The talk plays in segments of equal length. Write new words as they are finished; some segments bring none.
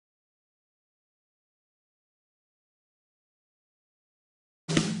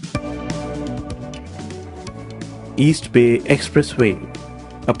East Bay Expressway,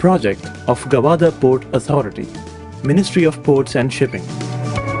 a project of Gwadar Port Authority, Ministry of Ports and Shipping.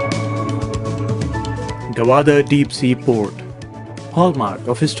 Gwadar Deep Sea Port, hallmark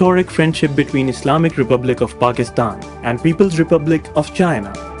of historic friendship between Islamic Republic of Pakistan and People's Republic of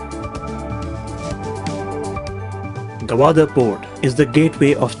China. Gwadar Port is the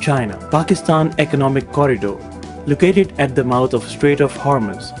gateway of China-Pakistan Economic Corridor, located at the mouth of Strait of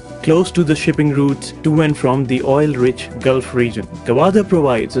Hormuz, close to the shipping routes to and from the oil-rich Gulf region. Gwadar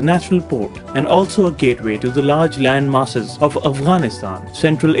provides a natural port and also a gateway to the large land masses of Afghanistan,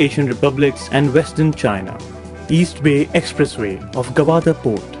 Central Asian republics and Western China. East Bay Expressway of Gwadar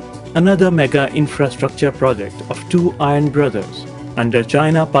Port, another mega infrastructure project of two iron brothers under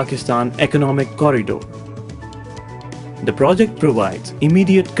China-Pakistan Economic Corridor. The project provides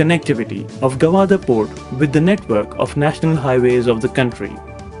immediate connectivity of Gwadar Port with the network of national highways of the country.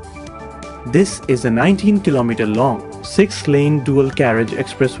 This is a 19-kilometer long, 6-lane dual-carriage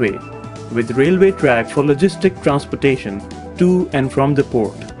expressway with railway track for logistic transportation to and from the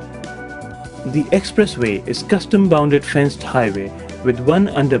port. The expressway is custom-bounded fenced highway with one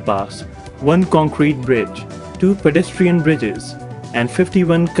underpass, one concrete bridge, 2 pedestrian bridges, and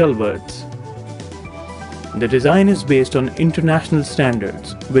 51 culverts. The design is based on international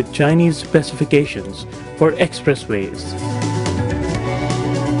standards with Chinese specifications for expressways.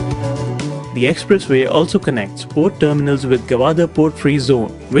 The expressway also connects port terminals with Gwadar Port Free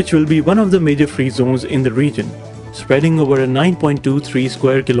Zone, which will be one of the major free zones in the region, spreading over a 9.23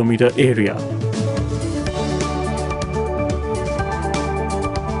 square kilometer area.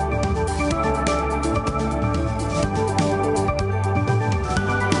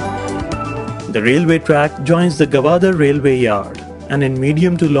 The railway track joins the Gwadar Railway Yard and in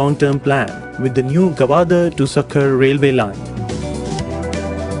medium to long-term plan with the new Gwadar to Sakhar railway line.